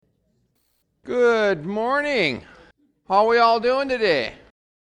Good morning. How are we all doing today?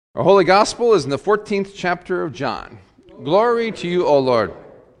 Our Holy Gospel is in the 14th chapter of John. Glory to you, O Lord.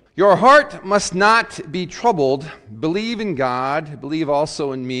 Your heart must not be troubled. Believe in God. Believe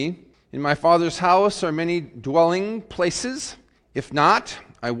also in me. In my Father's house are many dwelling places. If not,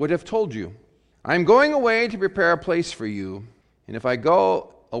 I would have told you. I am going away to prepare a place for you. And if I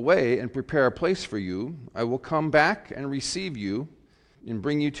go away and prepare a place for you, I will come back and receive you and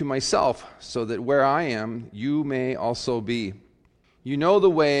bring you to myself, so that where I am, you may also be. You know the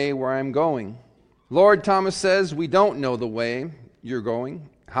way where I am going. Lord, Thomas says, we don't know the way you're going.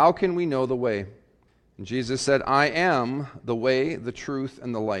 How can we know the way? And Jesus said, I am the way, the truth,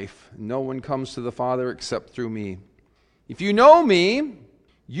 and the life. No one comes to the Father except through me. If you know me,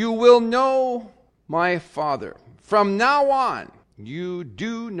 you will know my Father. From now on, you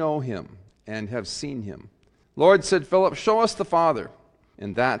do know him and have seen him. Lord, said Philip, show us the Father,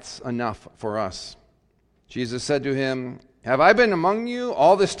 and that's enough for us. Jesus said to him, have I been among you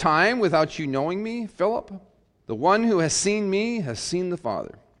all this time without you knowing me, Philip? The one who has seen me has seen the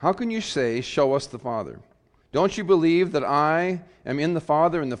Father. How can you say, show us the Father? Don't you believe that I am in the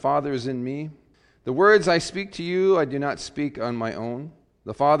Father and the Father is in me? The words I speak to you, I do not speak on my own.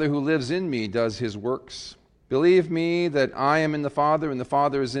 The Father who lives in me does his works. Believe me that I am in the Father and the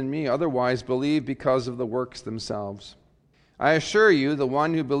Father is in me. Otherwise, believe because of the works themselves. I assure you, the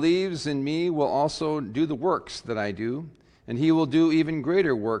one who believes in me will also do the works that I do, and he will do even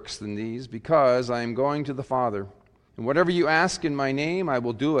greater works than these, because I am going to the Father. And whatever you ask in my name, I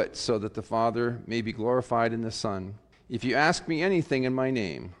will do it, so that the Father may be glorified in the Son. If you ask me anything in my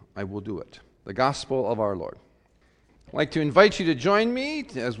name, I will do it. The Gospel of our Lord. I'd like to invite you to join me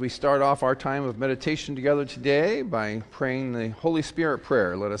as we start off our time of meditation together today by praying the Holy Spirit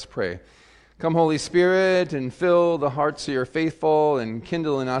prayer. Let us pray. Come, Holy Spirit, and fill the hearts of your faithful, and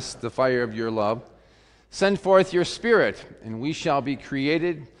kindle in us the fire of your love. Send forth your Spirit, and we shall be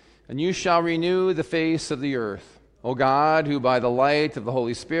created, and you shall renew the face of the earth. O God, who by the light of the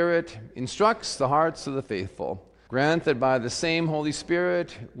Holy Spirit instructs the hearts of the faithful, grant that by the same Holy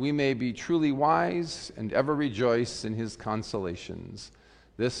Spirit we may be truly wise and ever rejoice in his consolations.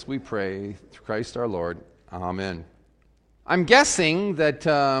 This we pray through Christ our Lord. Amen. I'm guessing that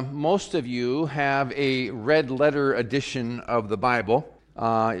most of you have a red letter edition of the Bible.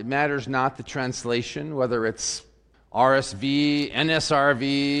 It matters not the translation, whether it's RSV,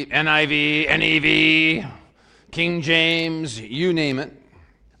 NSRV, NIV, NEV, King James, you name it.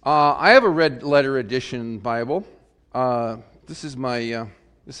 I have a red letter edition Bible. This is my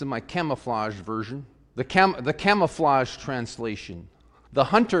camouflage version, the camouflage translation, the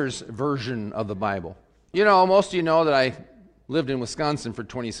Hunter's version of the Bible. You know, most of you know that I lived in Wisconsin for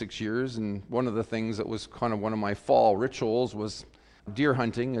 26 years, and one of the things that was kind of one of my fall rituals was deer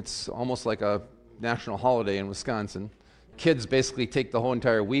hunting. It's almost like a national holiday in Wisconsin. Kids basically take the whole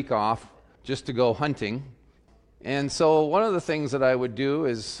entire week off just to go hunting. And so one of the things that I would do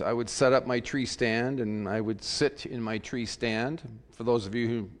is I would set up my tree stand, and I would sit in my tree stand. For those of you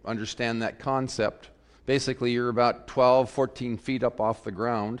who understand that concept, basically you're about 12, 14 feet up off the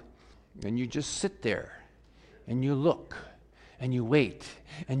ground, and you just sit there, and you look, and you wait,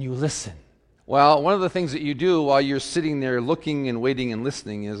 and you listen. Well, one of the things that you do while you're sitting there looking and waiting and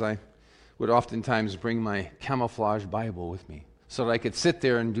listening is I would oftentimes bring my camouflage Bible with me so that I could sit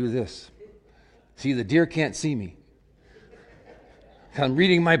there and do this. See, the deer can't see me. I'm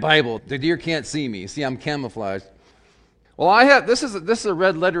reading my Bible. The deer can't see me. See, I'm camouflaged. Well, this is a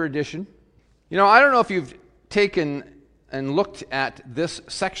red letter edition. You know, I don't know if you've taken and looked at this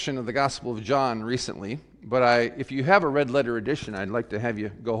section of the Gospel of John recently, but if you have a red letter edition, I'd like to have you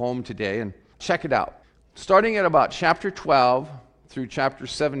go home today and check it out. Starting at about chapter 12 through chapter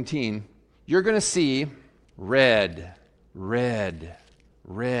 17, you're going to see red, red,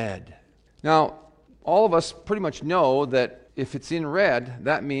 red. Now, all of us pretty much know that if it's in red,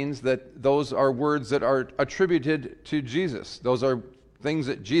 that means that those are words that are attributed to Jesus. Those are things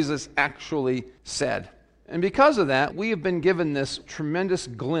that Jesus actually said. And because of that, we have been given this tremendous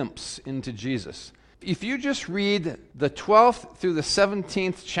glimpse into Jesus. If you just read the 12th through the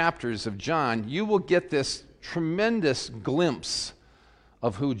 17th chapters of John, you will get this tremendous glimpse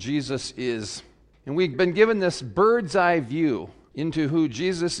of who Jesus is. And we've been given this bird's eye view into who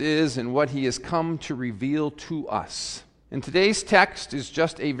Jesus is and what he has come to reveal to us. And today's text is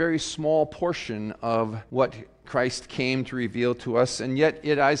just a very small portion of what Christ came to reveal to us, and yet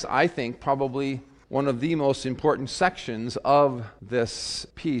it is, I think, probably one of the most important sections of this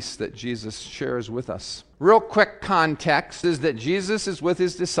piece that Jesus shares with us. Real quick context is that Jesus is with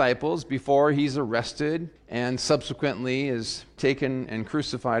his disciples before he's arrested and subsequently is taken and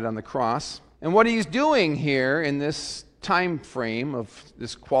crucified on the cross. And what he's doing here in this time frame of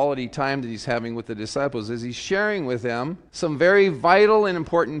this quality time that he's having with the disciples is he's sharing with them some very vital and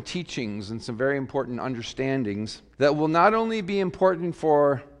important teachings and some very important understandings that will not only be important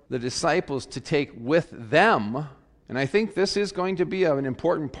for the disciples to take with them, and I think this is going to be an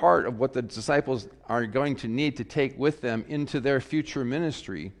important part of what the disciples are going to need to take with them into their future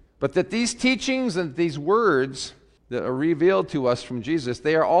ministry, but that these teachings and these words that are revealed to us from Jesus,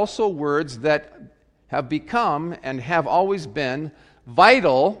 they are also words that have become and have always been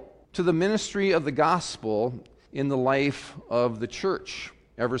vital to the ministry of the gospel in the life of the church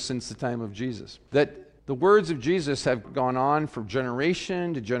ever since the time of Jesus. That the words of Jesus have gone on from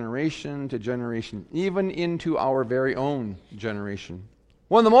generation to generation to generation, even into our very own generation.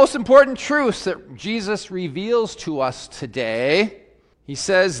 One of the most important truths that Jesus reveals to us today, he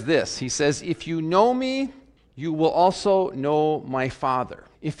says this. He says, if you know me, you will also know my Father.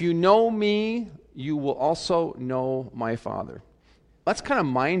 If you know me, you will also know my Father. That's kind of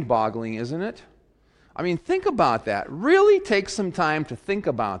mind-boggling, isn't it? I mean, think about that. Really take some time to think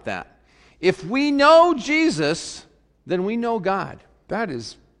about that. If we know Jesus, then we know God. That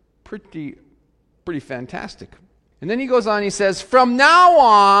is pretty fantastic. And then he goes on, he says, from now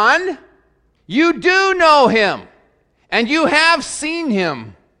on, you do know him, and you have seen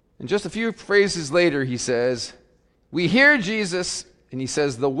him. And just a few phrases later, he says, we hear Jesus, and he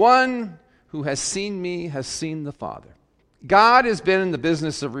says, the one who has seen me has seen the Father. God has been in the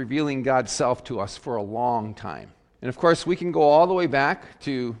business of revealing God's self to us for a long time. And of course, we can go all the way back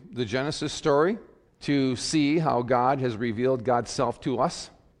to the Genesis story to see how God has revealed God's self to us.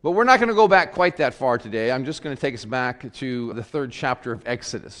 But we're not going to go back quite that far today. I'm just going to take us back to the 3rd chapter of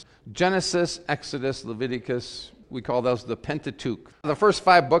Exodus. Genesis, Exodus, Leviticus, we call those the Pentateuch, the first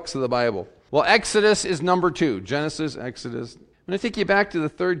 5 books of the Bible. Well, Exodus is number 2. Genesis, Exodus. I'm going to take you back to the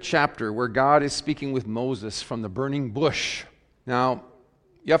 3rd chapter where God is speaking with Moses from the burning bush. Now,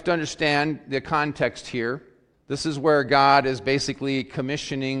 you have to understand the context here. This is where God is basically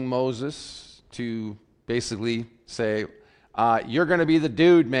commissioning Moses to basically say, you're going to be the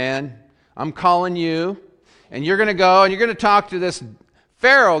dude, man. I'm calling you, and you're going to go, and you're going to talk to this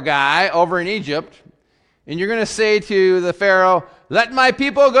Pharaoh guy over in Egypt, and you're going to say to the Pharaoh, let my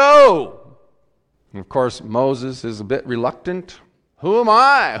people go. And of course, Moses is a bit reluctant. Who am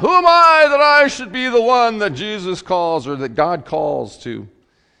I? Who am I that I should be the one that Jesus calls or that God calls to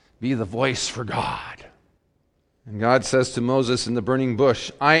be the voice for God? And God says to Moses in the burning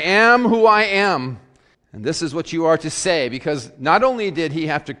bush, I am who I am, and this is what you are to say, because not only did he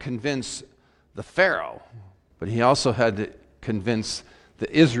have to convince the Pharaoh, but he also had to convince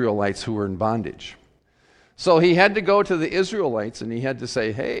the Israelites who were in bondage. So he had to go to the Israelites and he had to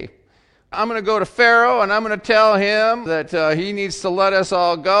say, hey, I'm going to go to Pharaoh and I'm going to tell him that he needs to let us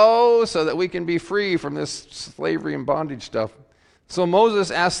all go so that we can be free from this slavery and bondage stuff. So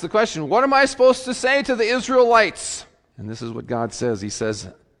Moses asks the question, what am I supposed to say to the Israelites? And this is what God says. He says,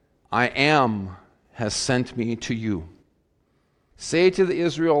 I am has sent me to you. Say to the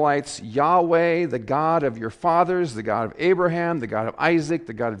Israelites, Yahweh, the God of your fathers, the God of Abraham, the God of Isaac,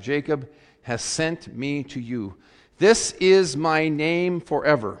 the God of Jacob, has sent me to you. This is my name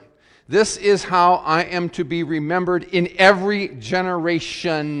forever. This is how I am to be remembered in every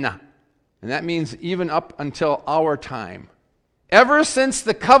generation. And that means even up until our time. Ever since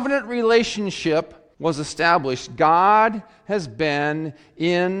the covenant relationship was established, God has been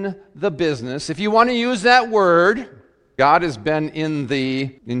in the business. If you want to use that word, God has been in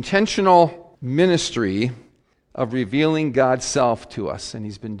the intentional ministry of revealing God's self to us. And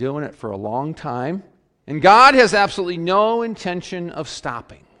he's been doing it for a long time. And God has absolutely no intention of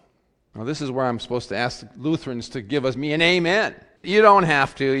stopping. Now, this is where I'm supposed to ask Lutherans to give me an amen. You don't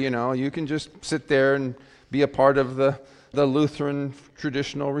have to, you can just sit there and be a part of the Lutheran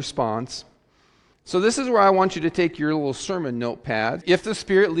traditional response. So this is where I want you to take your little sermon notepad. If the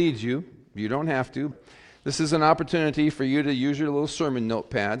Spirit leads you, you don't have to. This is an opportunity for you to use your little sermon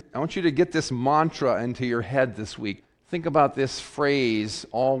notepad. I want you to get this mantra into your head this week. Think about this phrase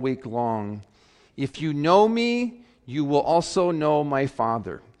all week long. If you know me, you will also know my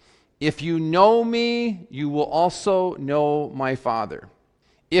Father. If you know me, you will also know my Father.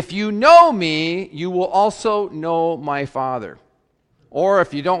 If you know me, you will also know my Father. Or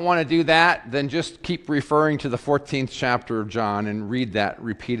if you don't want to do that, then just keep referring to the 14th chapter of John and read that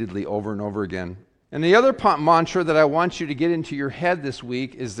repeatedly over and over again. And the other mantra that I want you to get into your head this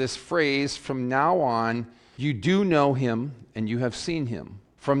week is this phrase, from now on, you do know him and you have seen him.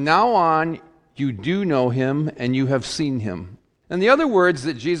 From now on, you do know him and you have seen him. And the other words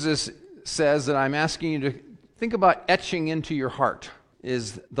that Jesus says that I'm asking you to think about etching into your heart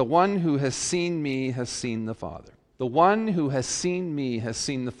is the one who has seen me has seen the Father. The one who has seen me has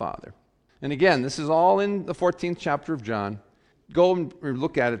seen the Father. And again, this is all in the 14th chapter of John. Go and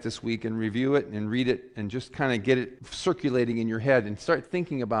look at it this week and review it and read it and just kind of get it circulating in your head and start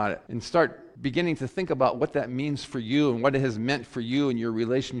thinking about it and start beginning to think about what that means for you and what it has meant for you in your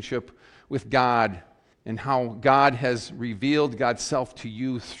relationship with God and how God has revealed God's self to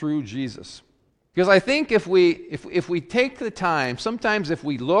you through Jesus. Because I think if we take the time, sometimes if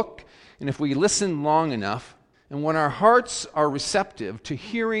we look and if we listen long enough, and when our hearts are receptive to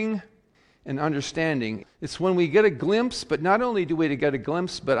hearing and understanding, it's when we get a glimpse, but not only do we get a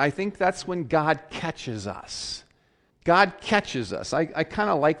glimpse, but I think that's when God catches us. God catches us. I kind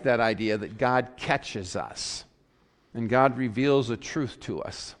of like that idea that God catches us and God reveals a truth to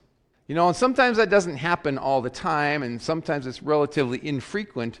us. You know, and sometimes that doesn't happen all the time, and sometimes it's relatively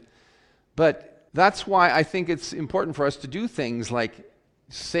infrequent, but that's why I think it's important for us to do things like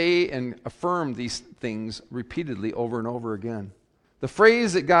say and affirm these things repeatedly over and over again. The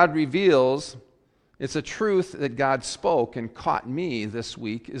phrase that God reveals, it's a truth that God spoke and caught me this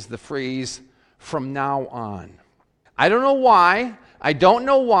week, is the phrase, from now on. I don't know why. I don't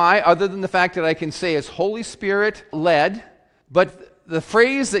know why, other than the fact that I can say it's Holy Spirit led, but the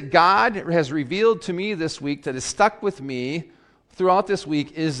phrase that God has revealed to me this week that has stuck with me throughout this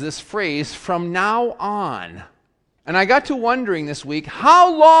week is this phrase, from now on. And I got to wondering this week,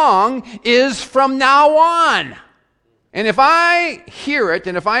 how long is from now on? And if I hear it,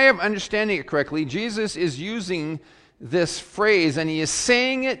 and if I am understanding it correctly, Jesus is using this phrase, and he is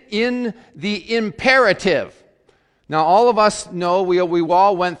saying it in the imperative. Now, all of us know, we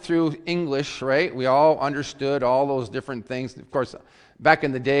all went through English, right? We all understood all those different things. Of course, back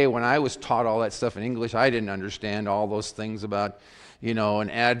in the day when I was taught all that stuff in English, I didn't understand all those things about, you know, an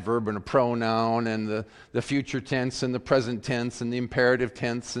adverb and a pronoun and the future tense and the present tense and the imperative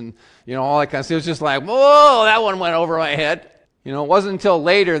tense and, you know, all that kind of stuff. It was just like, whoa, that one went over my head. You know, it wasn't until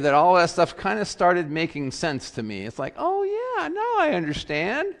later that all that stuff kind of started making sense to me. It's like, oh yeah, now I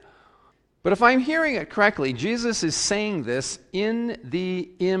understand. But if I'm hearing it correctly, Jesus is saying this in the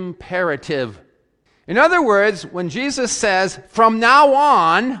imperative. In other words, when Jesus says, from now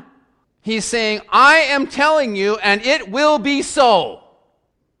on, he's saying, I am telling you, and it will be so.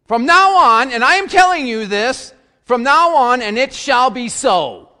 From now on, and I am telling you this, from now on, and it shall be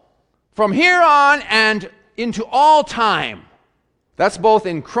so. From here on and into all time. That's both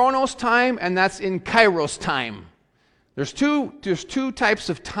in chronos time and that's in kairos time. There's two types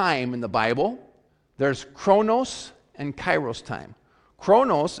of time in the Bible. There's chronos and kairos time.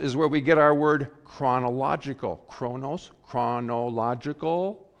 Chronos is where we get our word chronological. Chronos,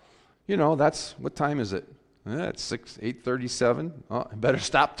 chronological. You know, that's, what time is it? It's 8:37. Oh, I better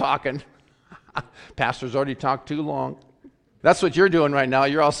stop talking. Pastor's already talked too long. That's what you're doing right now.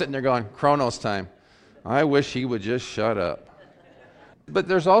 You're all sitting there going, Chronos time. I wish he would just shut up. But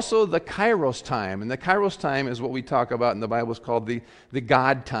there's also the Kairos time. And the Kairos time is what we talk about in the Bible. It's called the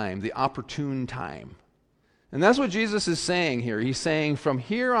God time, the opportune time. And that's what Jesus is saying here. He's saying from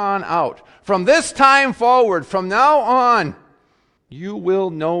here on out, from this time forward, from now on, you will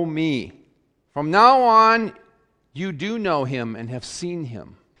know me. From now on, you do know him and have seen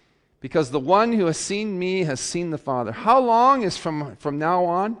him. Because the one who has seen me has seen the Father. How long is from now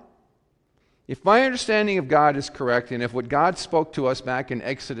on? If my understanding of God is correct, and if what God spoke to us back in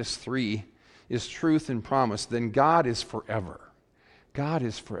Exodus 3 is truth and promise, then God is forever. God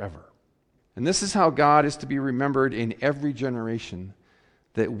is forever. And this is how God is to be remembered in every generation,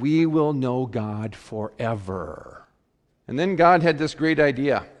 that we will know God forever. And then God had this great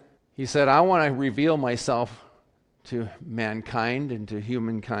idea. He said, I want to reveal myself to mankind and to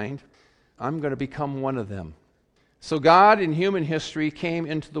humankind. I'm going to become one of them. So God in human history came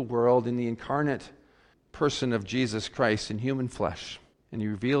into the world in the incarnate person of Jesus Christ in human flesh, and he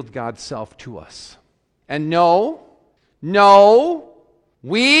revealed God's self to us. And no,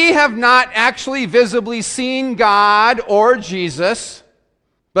 we have not actually visibly seen God or Jesus,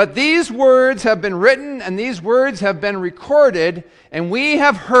 but these words have been written and these words have been recorded, and we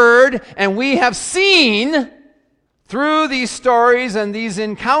have heard and we have seen through these stories and these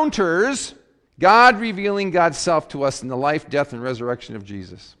encounters God revealing God's self to us in the life, death, and resurrection of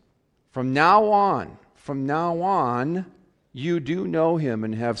Jesus. From now on, you do know him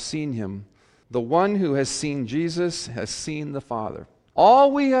and have seen him. The one who has seen Jesus has seen the Father.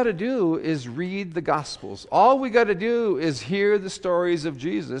 All we got to do is read the Gospels. All we got to do is hear the stories of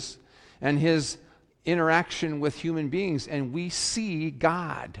Jesus and his interaction with human beings, and we see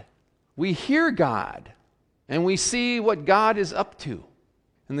God. We hear God, and we see what God is up to.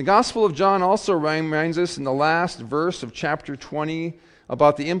 And the Gospel of John also reminds us in the last verse of chapter 20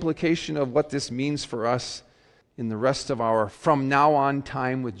 about the implication of what this means for us in the rest of our from now on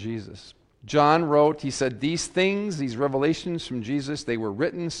time with Jesus. John wrote, he said, these things, these revelations from Jesus, they were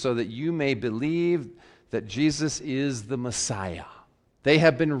written so that you may believe that Jesus is the Messiah. They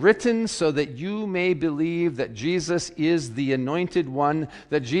have been written so that you may believe that Jesus is the anointed one,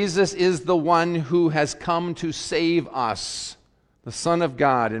 that Jesus is the one who has come to save us, the Son of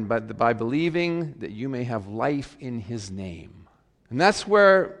God, and by believing that you may have life in his name. And that's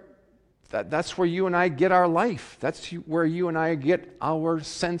where you and I get our life. That's where you and I get our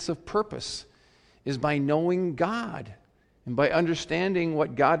sense of purpose, is by knowing God and by understanding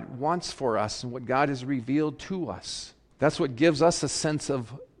what God wants for us and what God has revealed to us. That's what gives us a sense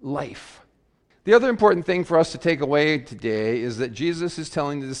of life. The other important thing for us to take away today is that Jesus is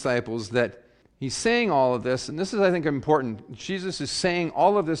telling the disciples that he's saying all of this, and this is, I think, important. Jesus is saying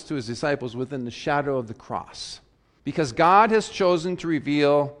all of this to his disciples within the shadow of the cross, because God has chosen to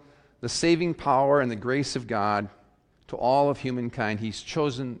reveal the saving power and the grace of God to all of humankind. He's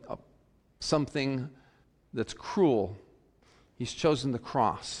chosen something that's cruel. He's chosen the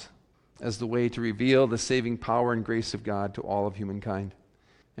cross as the way to reveal the saving power and grace of God to all of humankind.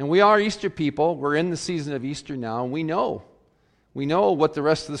 And we are Easter people. We're in the season of Easter now, and we know what the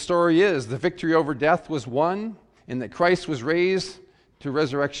rest of the story is. The victory over death was won, and that Christ was raised to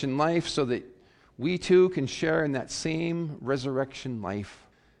resurrection life so that we too can share in that same resurrection life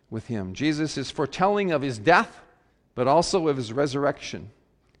with him. Jesus is foretelling of his death, but also of his resurrection.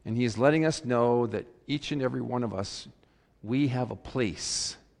 And he is letting us know that each and every one of us, we have a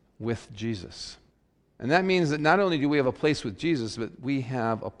place with Jesus. And that means that not only do we have a place with Jesus, but we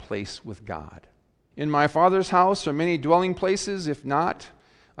have a place with God. In my Father's house are many dwelling places. If not,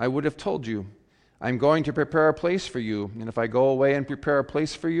 I would have told you. I'm going to prepare a place for you. And if I go away and prepare a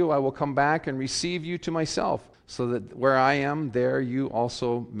place for you, I will come back and receive you to myself, so that where I am, there you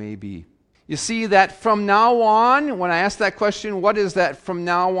also may be. You see that from now on, when I ask that question, what is that from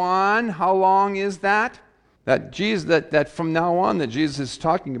now on? How long is that? That from now on that Jesus is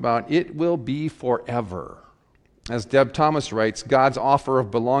talking about, it will be forever. As Deb Thomas writes, God's offer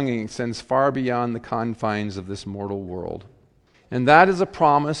of belonging extends far beyond the confines of this mortal world. And that is a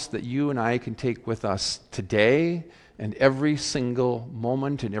promise that you and I can take with us today and every single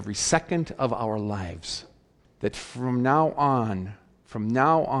moment and every second of our lives. That from now on,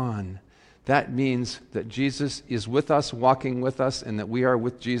 that means that Jesus is with us, walking with us, and that we are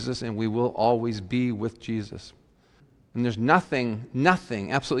with Jesus, and we will always be with Jesus. And there's nothing,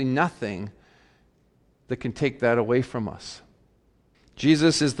 absolutely nothing that can take that away from us.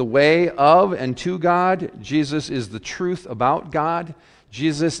 Jesus is the way of and to God. Jesus is the truth about God.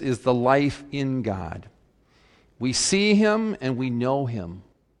 Jesus is the life in God. We see him and we know him.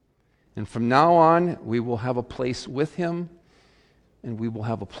 And from now on, we will have a place with him, and we will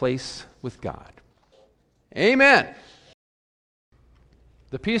have a place with God. Amen.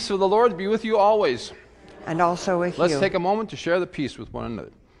 The peace of the Lord be with you always. And also with you. Let's take a moment to share the peace with one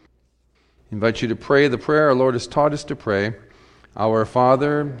another. I invite you to pray the prayer our Lord has taught us to pray. Our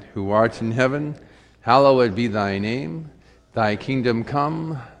Father, who art in heaven, hallowed be thy name. Thy kingdom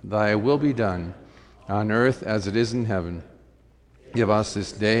come, thy will be done, on earth as it is in heaven. Give us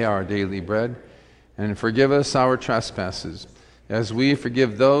this day our daily bread, and forgive us our trespasses, as we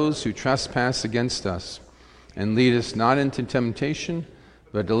forgive those who trespass against us. And lead us not into temptation,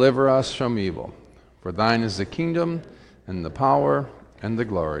 but deliver us from evil. For thine is the kingdom, and the power, and the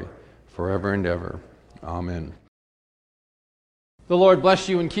glory, forever and ever. Amen. The Lord bless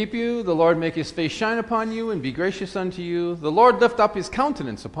you and keep you. The Lord make his face shine upon you and be gracious unto you. The Lord lift up his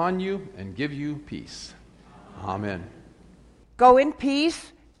countenance upon you and give you peace. Amen. Go in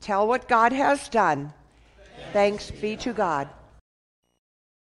peace. Tell what God has done. Thanks be to God.